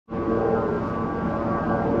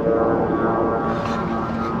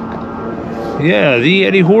Yeah, the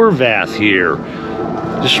T.H.E. Horvath here.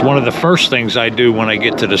 This is one of the first things I do when I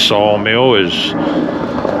get to the sawmill is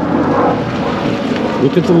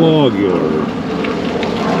look at the log yard.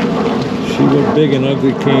 See what big and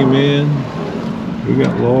ugly came in. We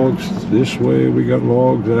got logs this way, we got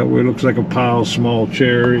logs that way. Looks like a pile of small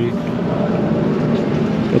cherry.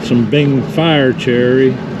 Got some Bing fire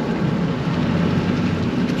cherry.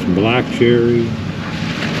 Some black cherry.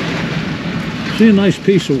 See a nice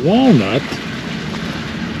piece of walnut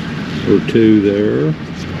or two there.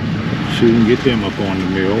 See if we can get them up on the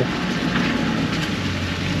mill.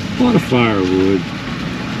 A lot of firewood.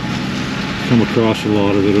 Come across a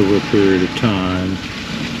lot of it over a period of time.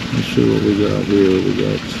 Let's see what we got here.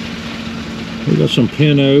 We got some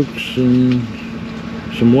pin oaks and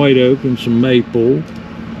some white oak and some maple.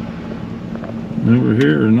 And over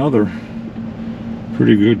here another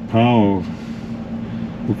pretty good pile of,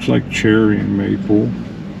 looks like cherry and maple.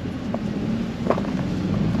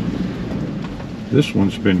 This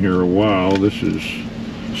one's been here a while. This is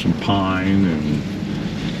some pine and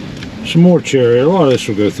some more cherry. A lot of this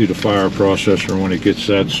will go through the fire processor when it gets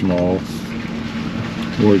that small,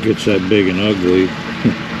 or it gets that big and ugly.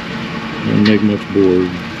 Doesn't make much board.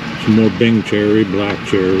 Some more Bing cherry, black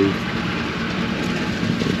cherry.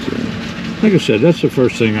 Like I said, that's the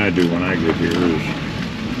first thing I do when I get here is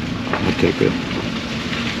I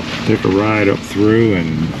take a ride up through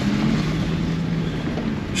and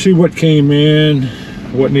see what came in,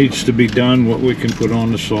 what needs to be done, what we can put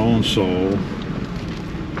on the saw and saw.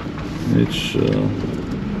 It's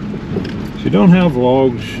if you don't have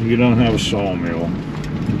logs, you don't have a sawmill.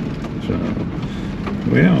 So,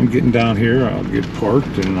 well, I'm getting down here. I'll get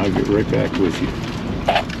parked and I'll get right back with you.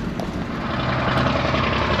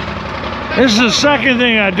 This is the second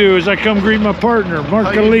thing I do is I come greet my partner, Mark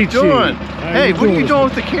How you doing? Hey, what are you doing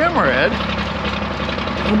with the camera, Ed?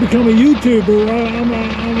 I've become a YouTuber. I'm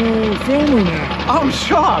a filmer now. I'm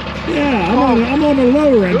shocked. Yeah, I'm on the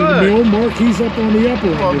lower end of the mill. Mark, he's up on the upper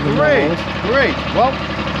end of the mill. Great. Well,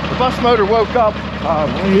 the bus motor woke up. I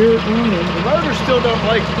hear it running. The motor still don't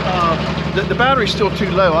like, the battery's still too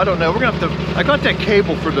low. I don't know. We're going to have to, I got that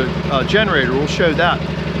cable for the generator. We'll show that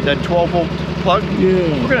 12-volt plug.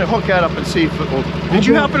 Yeah. We're going to hook that up and see if it will. Did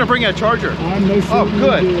you happen to bring that charger? I know. Oh,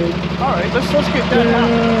 good. All right, let's get that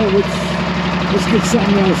out. Let's get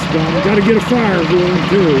something else done. We got to get a fire going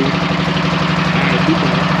too.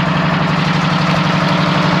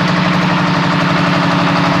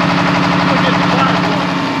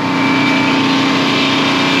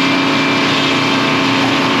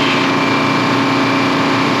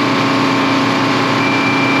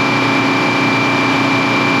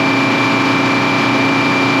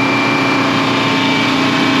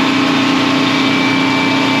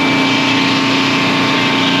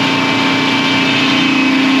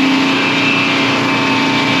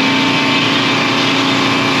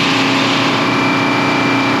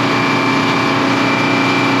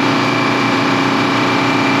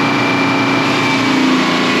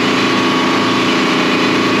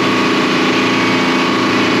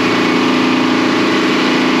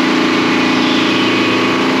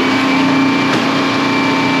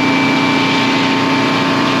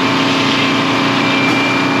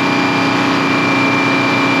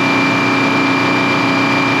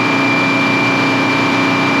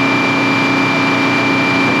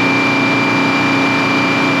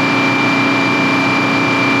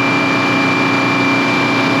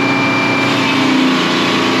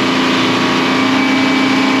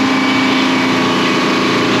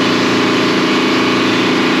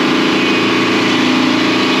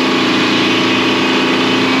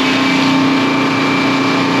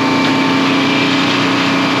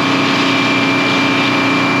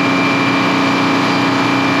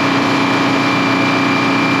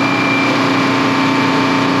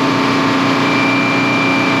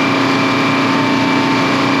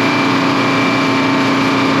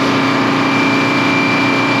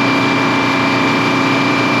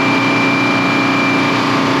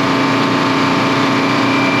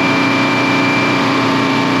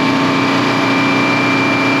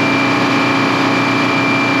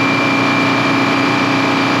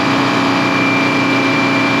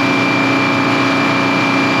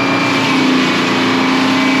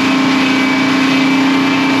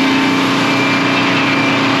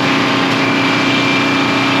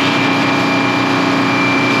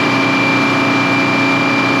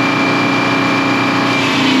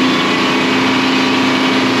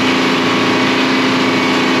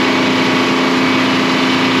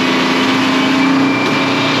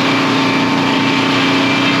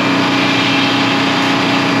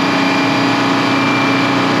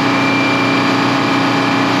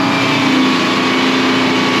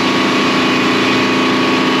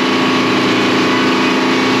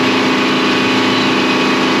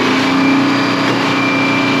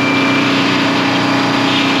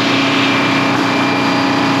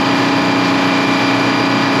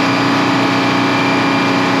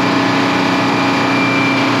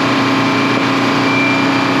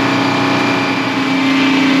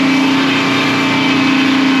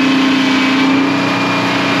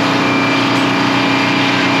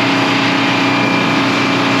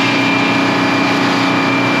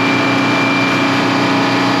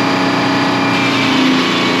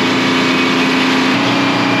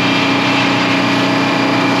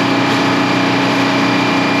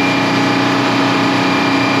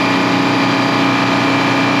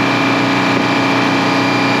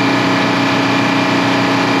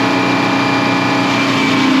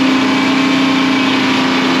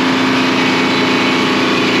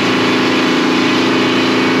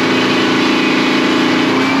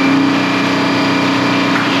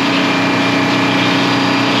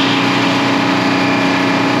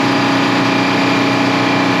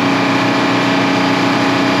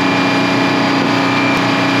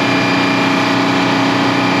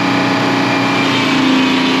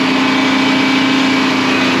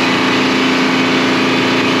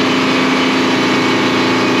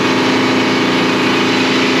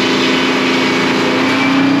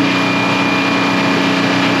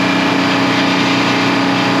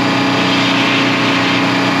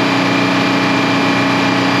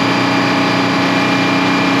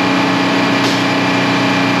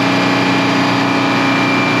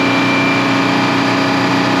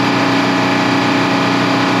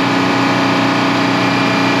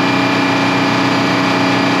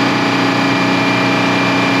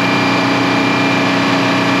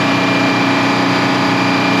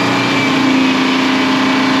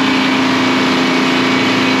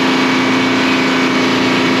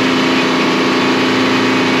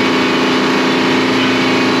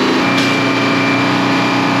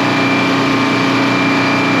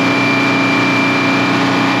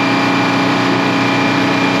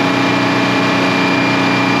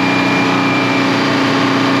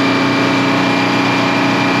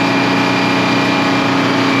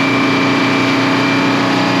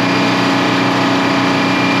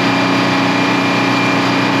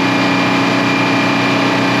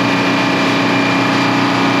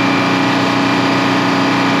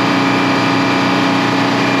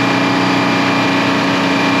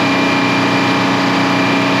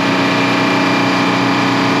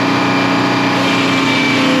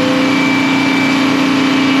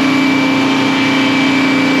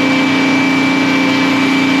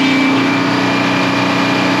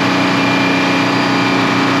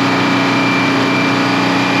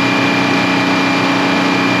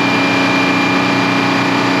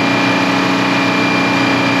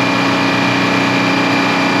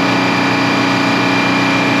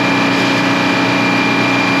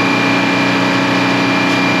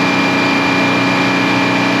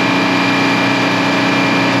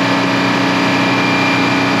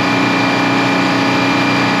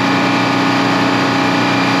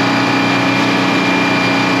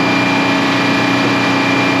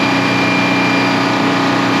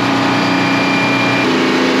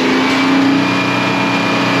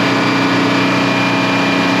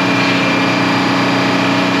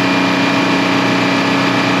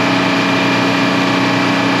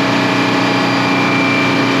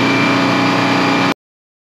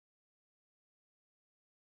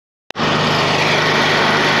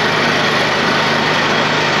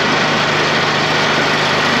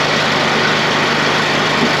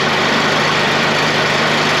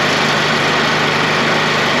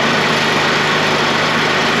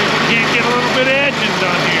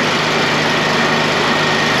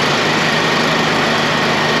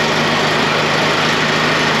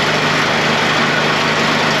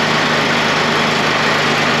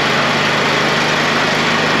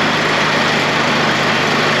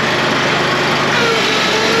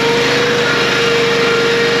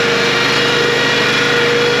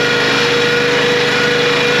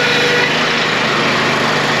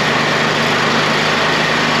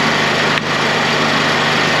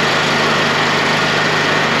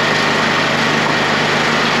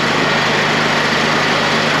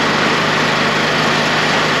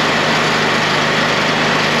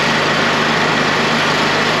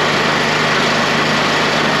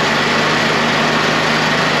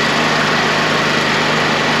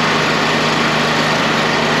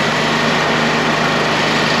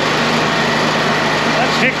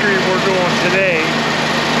 we're doing today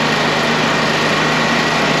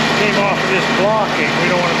came off of this blocking. We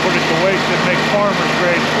don't want to put it to waste and make farmer's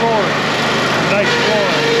grade flooring. Nice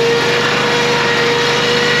flooring.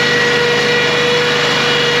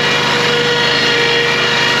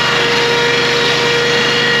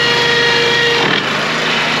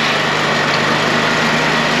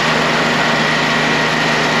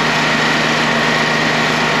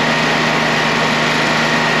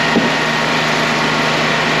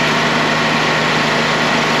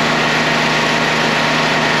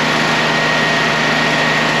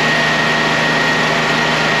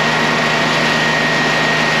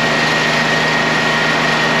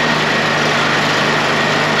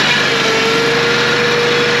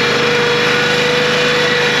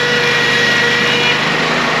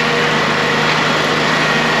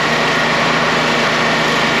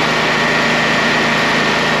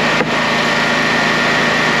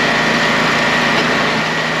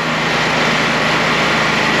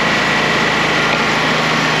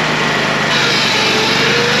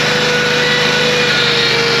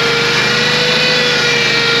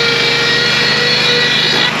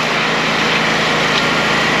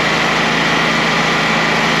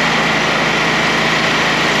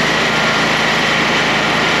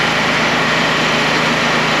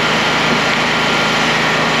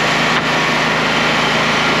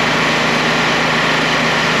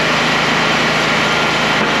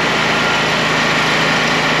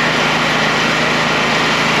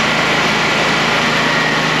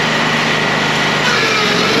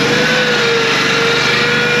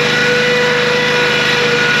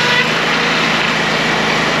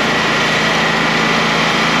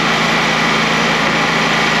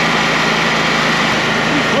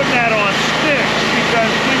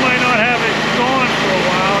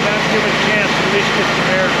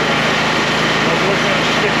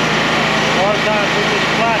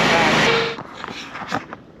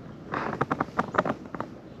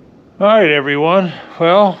 All right, everyone.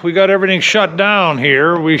 Well, we got everything shut down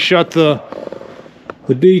here. We shut the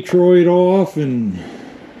Detroit off and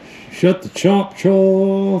shut the chop chaw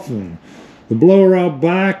off and the blower out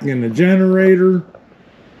back and the generator.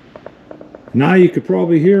 Now you could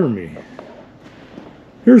probably hear me.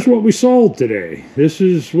 Here's what we sold today. This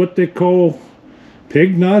is what they call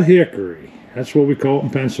pig nut hickory. That's what we call it in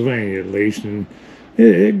Pennsylvania, at least. And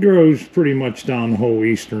it grows pretty much down the whole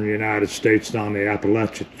eastern United States, down the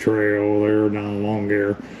Appalachian Trail there, down along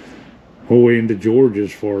there, whole way into Georgia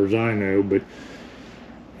as far as I know. But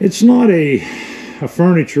it's not a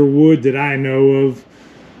furniture wood that I know of.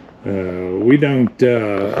 We don't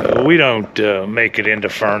make it into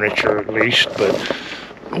furniture, at least. But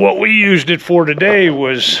what we used it for today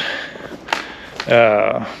was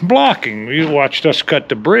blocking. You watched us cut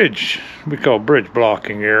the bridge. We call bridge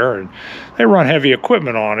blocking here, and they run heavy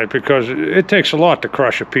equipment on it because it takes a lot to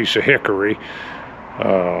crush a piece of hickory.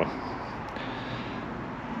 A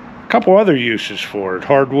couple other uses for it.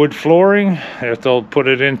 Hardwood flooring, if they'll put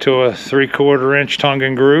it into a 3/4 inch tongue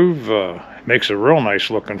and groove, makes a real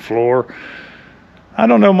nice looking floor. I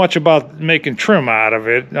don't know much about making trim out of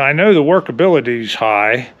it. I know the workability is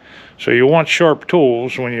high, so you want sharp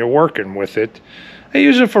tools when you're working with it. They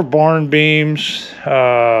use it for barn beams.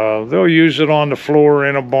 They'll use it on the floor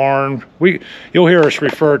in a barn. You'll hear us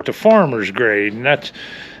refer to farmer's grade, and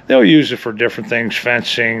they'll use it for different things,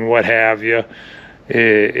 fencing, what have you.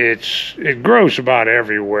 It grows about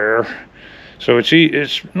everywhere, so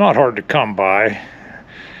it's not hard to come by.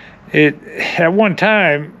 At one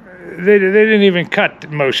time, they didn't even cut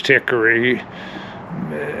most hickory.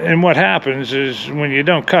 And what happens is when you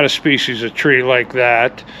don't cut a species of tree like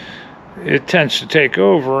that, it tends to take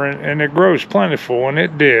over, and it grows plentiful, and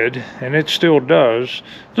it did, and it still does.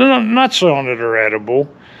 The nuts on it are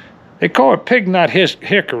edible. They call it pig nut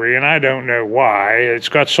hickory, and I don't know why. It's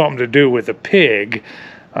got something to do with a pig.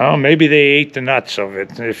 Maybe they ate the nuts of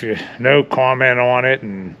it. If you know, comment on it.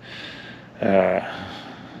 And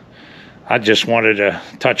I just wanted to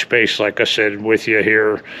touch base, like I said, with you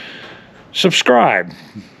here. Subscribe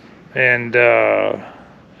and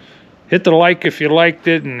hit the like if you liked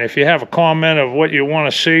it, and if you have a comment of what you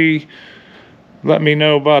want to see, let me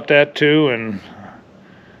know about that too. And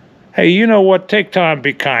hey, you know what? Take time,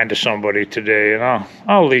 be kind to somebody today, and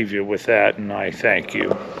I'll leave you with that, and I thank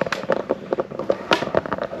you.